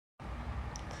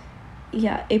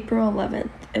Yeah, April 11th.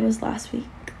 It was last week.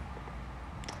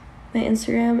 My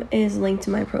Instagram is linked to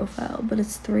my profile, but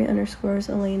it's 3 underscores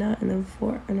Elena and then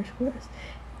 4 underscores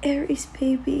Aries,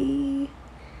 baby.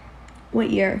 What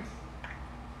year?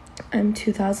 I'm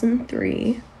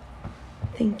 2003.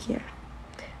 Thank you.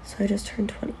 So I just turned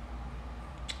 20.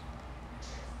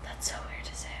 That's so weird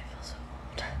to say. I feel so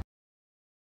old.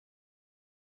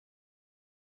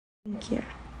 Thank you.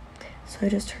 So I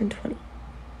just turned 20.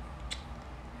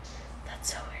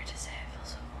 That's so weird to say. I feel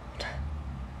so old.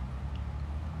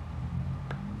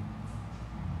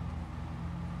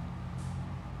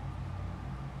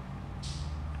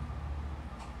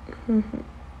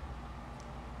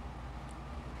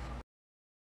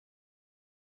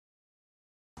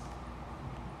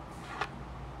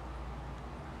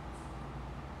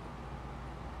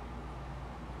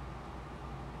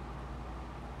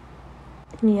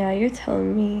 Yeah, you're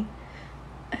telling me.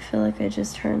 I feel like I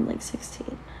just turned like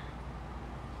 16.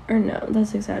 Or no,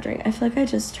 that's exaggerating. I feel like I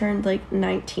just turned like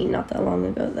 19 not that long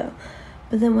ago though.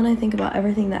 But then when I think about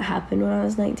everything that happened when I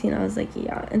was 19, I was like,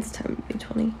 yeah, it's time to be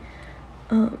 20.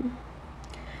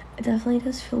 It definitely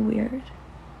does feel weird.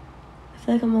 I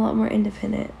feel like I'm a lot more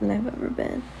independent than I've ever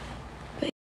been.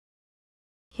 But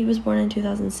he was born in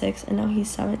 2006 and now he's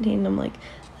 17 and I'm like,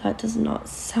 that does not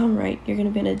sound right. You're gonna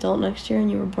be an adult next year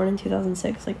and you were born in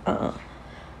 2006. Like,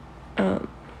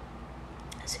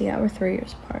 so yeah, we're 3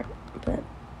 years apart. But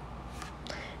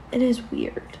it is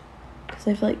weird. Because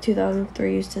I feel like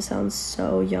 2003 used to sound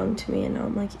so young to me and now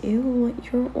I'm like, ew,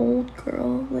 you're old,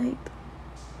 girl. Like,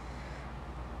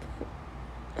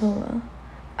 oh well.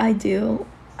 I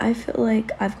feel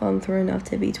like I've gone through enough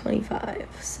to be 25,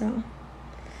 so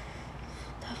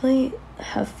definitely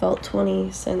have felt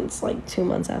 20 since like 2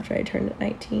 months after I turned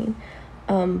 19.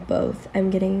 Both. I'm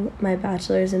getting my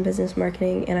bachelor's in business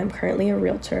marketing and I'm currently a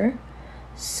realtor,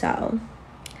 so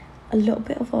a little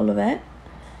bit of all of it.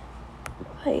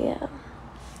 But yeah,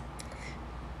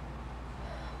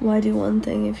 why do one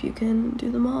thing if you can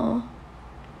do them all?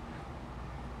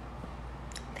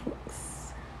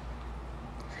 Thanks.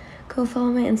 Go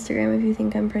follow my Instagram if you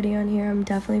think I'm pretty on here. I'm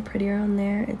definitely prettier on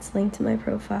there. It's linked to my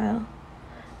profile.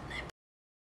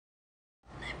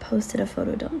 I posted a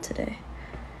photo dump today.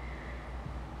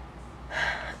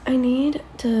 I need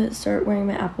to start wearing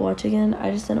my Apple Watch again.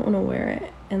 I just didn't want to wear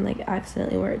it and like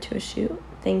accidentally wear it to a shoot.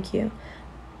 Thank you.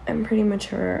 I'm pretty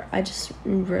mature. I just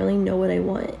really know what I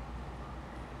want.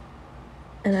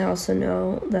 And I also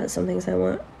know that some things I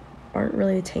want aren't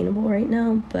really attainable right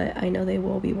now, but I know they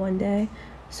will be one day.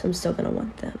 So I'm still gonna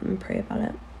want them and pray about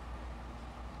it.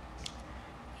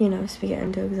 You know, speak it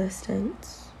into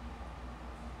existence.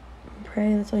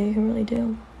 Pray, that's all you can really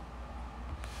do.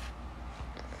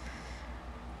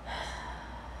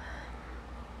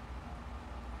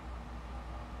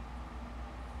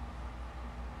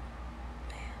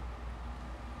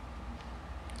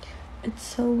 It's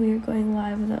so weird going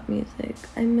live without music.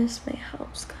 I miss my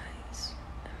house, guys.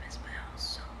 I miss my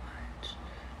house so much.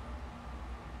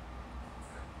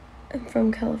 I'm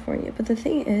from California, but the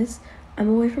thing is, I'm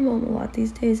away from home a lot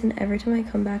these days, and every time I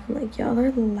come back, I'm like, y'all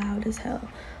are loud as hell.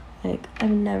 Like,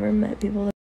 I've never met people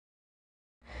that...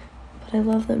 But I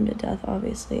love them to death,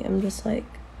 obviously. I'm just like,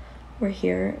 we're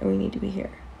here, and we need to be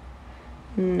here.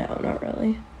 No, not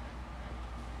really.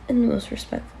 In the most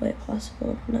respectful way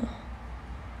possible, no.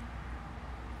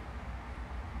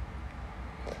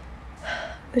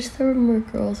 Wish there were more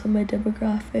girls in my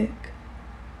demographic.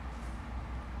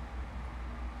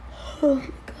 Oh my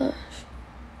gosh.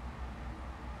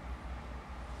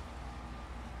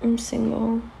 I'm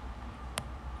single.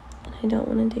 And I don't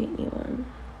want to date anyone.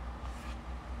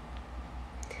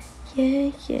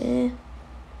 Yeah.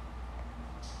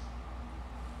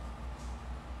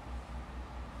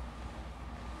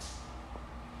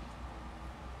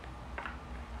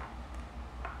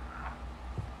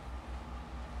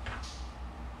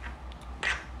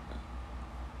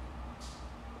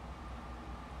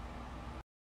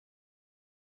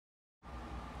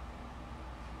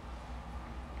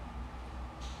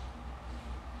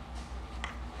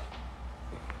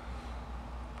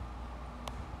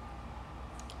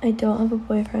 I don't have a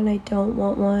boyfriend. I don't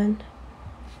want one.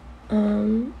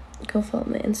 Go follow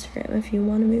my Instagram if you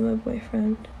want to be my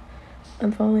boyfriend.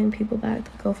 I'm following people back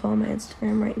that go follow my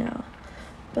Instagram right now.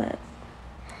 But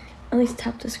at least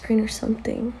tap the screen or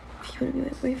something if you want to be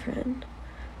my boyfriend.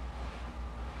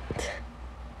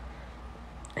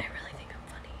 I really think I'm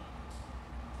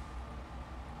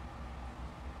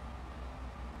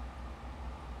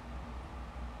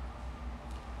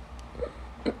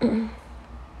funny.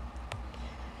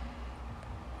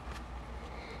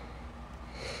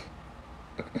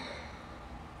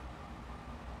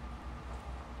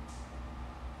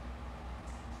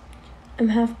 I'm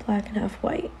half black and half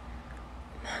white.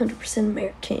 I'm 100%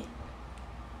 American.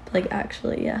 Like,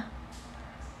 actually, yeah.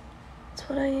 That's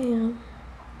what I am.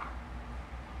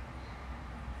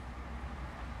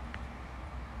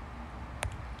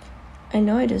 I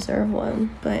know I deserve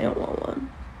one, but I don't want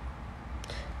one.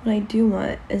 What I do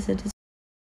want is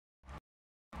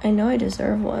I know I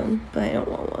deserve one, but I don't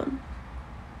want one.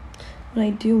 What I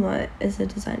do want is a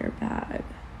designer bag.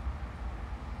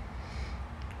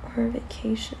 Or a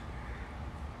vacation.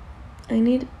 I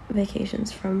need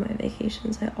vacations from my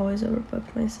vacations. I always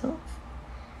overbook myself.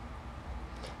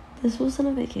 This wasn't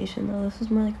a vacation though. This was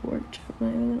more like a work trip. I'm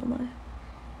not even gonna lie.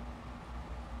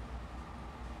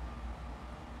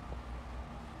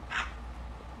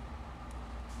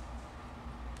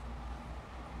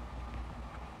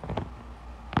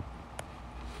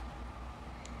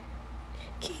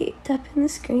 Keep tapping the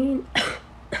screen. Oh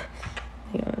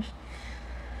my gosh.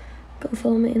 Go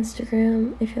follow my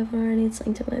Instagram if you haven't already. It's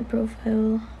linked to my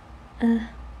profile.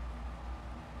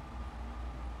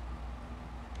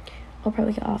 I'll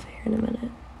probably get off here in a minute.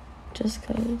 Just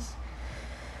cause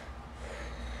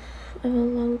I have a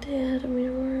long day ahead of me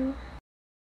tomorrow.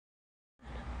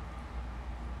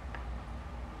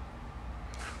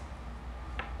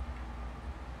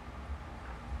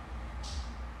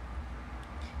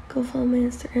 Go follow my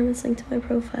Instagram. It's linked to my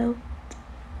profile.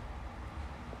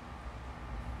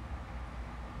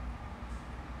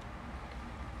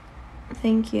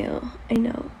 Thank you. I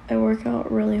know. I work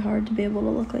out really hard to be able to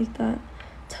look like that.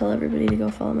 Tell everybody to go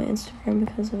follow my Instagram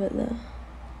because of it though.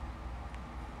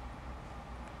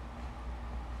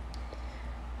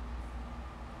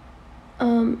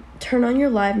 Turn on your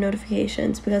live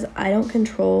notifications because I don't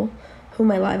control who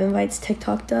my live invites.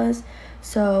 TikTok does.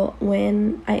 So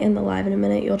when I end the live in a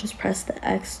minute, you'll just press the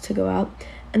X to go out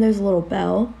and there's a little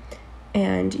bell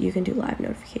and you can do live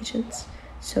notifications.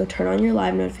 So turn on your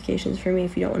live notifications for me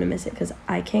if you don't want to miss it because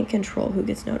I can't control who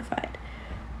gets notified.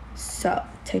 So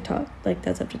TikTok, like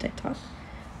that's up to TikTok.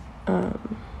 But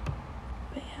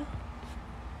yeah.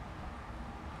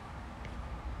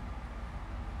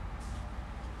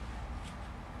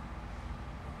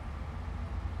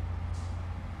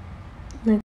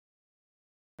 Like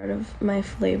part of my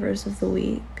flavors of the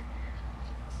week.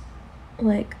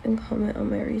 Like and comment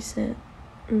on my recent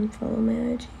and follow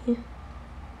my IG.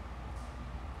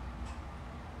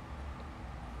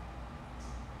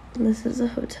 This is a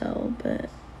hotel, but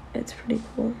it's pretty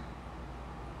cool.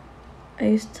 I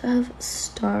used to have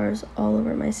stars all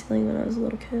over my ceiling when I was a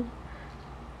little kid.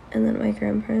 And then at my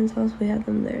grandparents' house, we had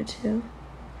them there too.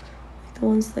 Like the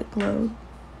ones that glowed.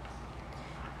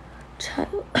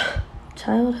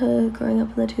 Childhood, growing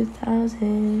up in the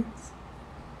 2000s.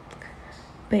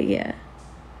 But yeah.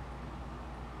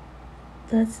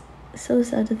 That's so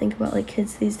sad to think about. Like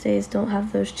kids these days don't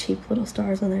have those cheap little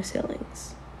stars on their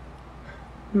ceilings.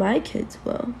 My kids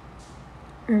will.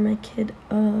 Or my kid,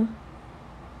 I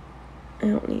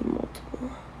don't need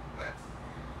multiple.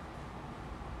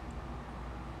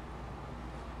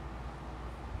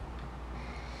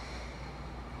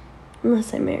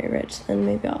 Unless I marry rich, then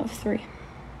maybe I'll have 3.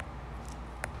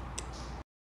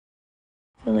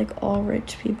 I feel like all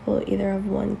rich people either have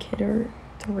 1 kid or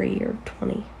 3 or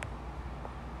 20.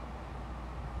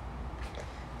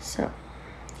 So,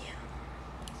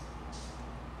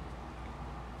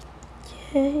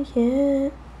 yeah. Yeah.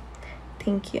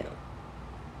 Thank you.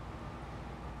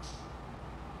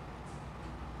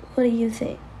 What do you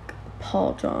think,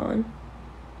 Paul John?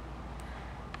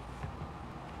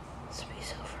 Let's be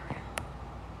so for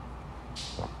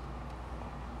real.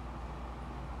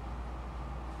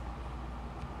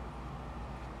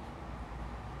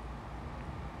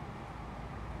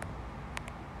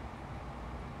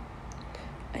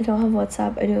 I don't have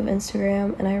WhatsApp, I do have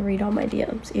Instagram, and I read all my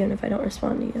DMs, even if I don't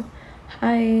respond to you.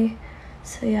 Hi.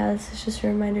 So yeah, this is just a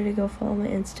reminder to go follow my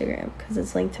Instagram because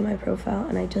it's linked to my profile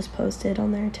and I just posted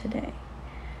on there today.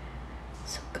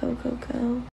 So go.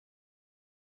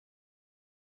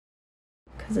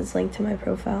 Because it's linked to my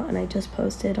profile and I just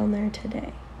posted on there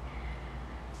today.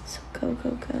 So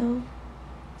go.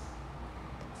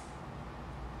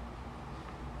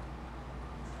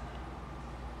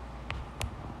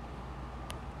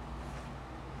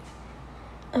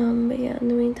 But yeah, in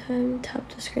the meantime, tap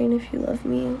the screen if you love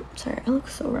me. Sorry, I look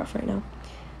so rough right now.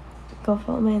 Go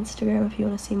follow my Instagram if you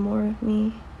want to see more of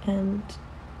me, and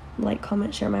like,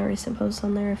 comment, share my recent posts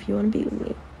on there if you want to be with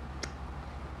me.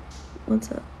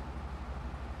 What's up?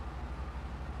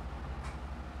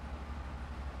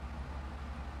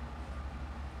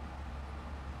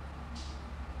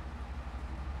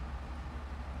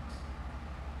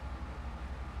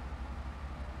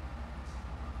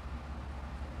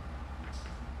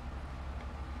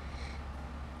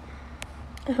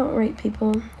 I don't rate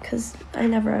people because I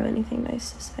never have anything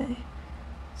nice to say.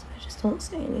 So I just don't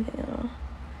say anything at all.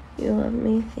 You love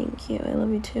me? Thank you. I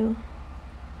love you too.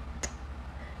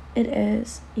 It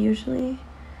is. Usually,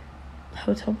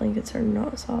 hotel blankets are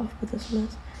not soft, but this one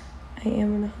is. I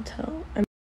am in a hotel.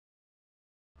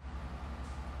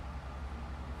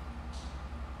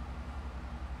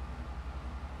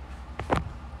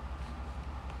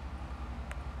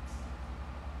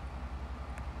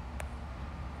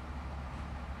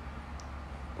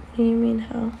 What do you mean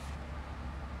how?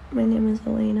 My name is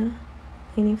Elena.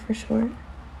 Lainey for short.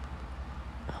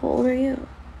 How old are you?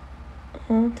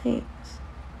 Oh, thanks.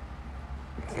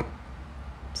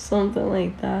 Something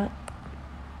like that.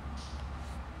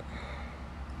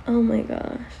 Oh my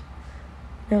gosh.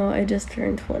 No, I just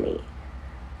turned 20.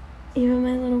 Even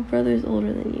my little brother's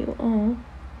older than you. Oh.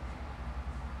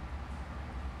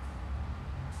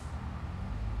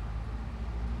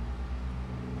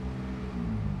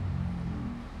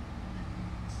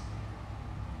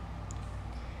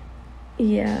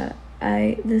 Yeah,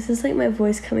 this is like my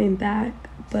voice coming back,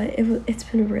 but it's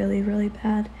been really, really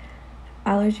bad.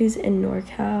 Allergies in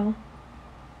NorCal,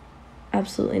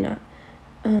 absolutely not.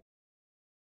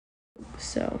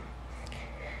 So,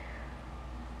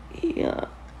 yeah,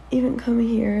 even coming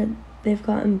here, they've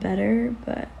gotten better,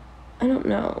 but I don't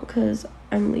know, because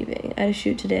I'm leaving. I had a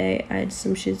shoot today, I had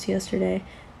some shoots yesterday,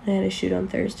 and I had a shoot on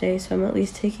Thursday, so I'm at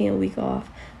least taking a week off,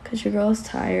 because your girl is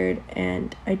tired,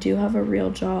 and I do have a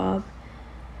real job.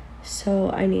 So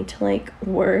I need to like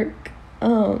work,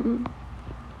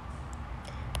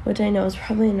 which I know is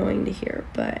probably annoying to hear,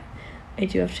 but I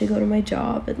do have to go to my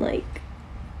job and like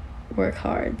work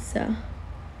hard, so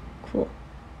cool.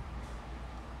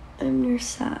 I'm your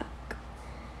sack.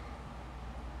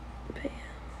 But yeah,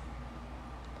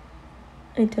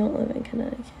 I don't live in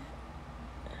Connecticut.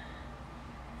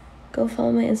 Go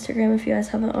follow my Instagram if you guys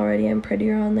haven't already. I'm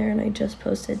prettier on there and I just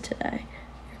posted today.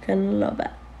 You're gonna love it.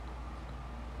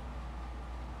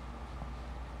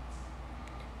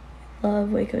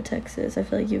 Love Waco, Texas. I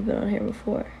feel like you've been on here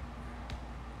before.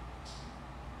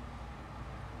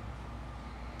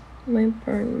 My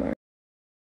burn mark.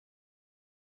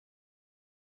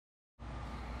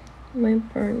 My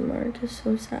burn mark is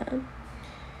so sad.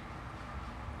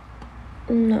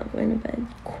 I'm not going to bed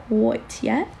quite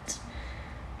yet.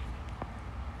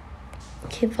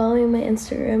 Keep following my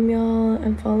Instagram, y'all.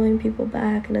 I'm following people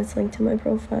back and it's linked to my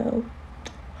profile.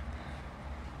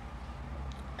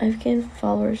 I've gained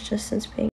followers just since being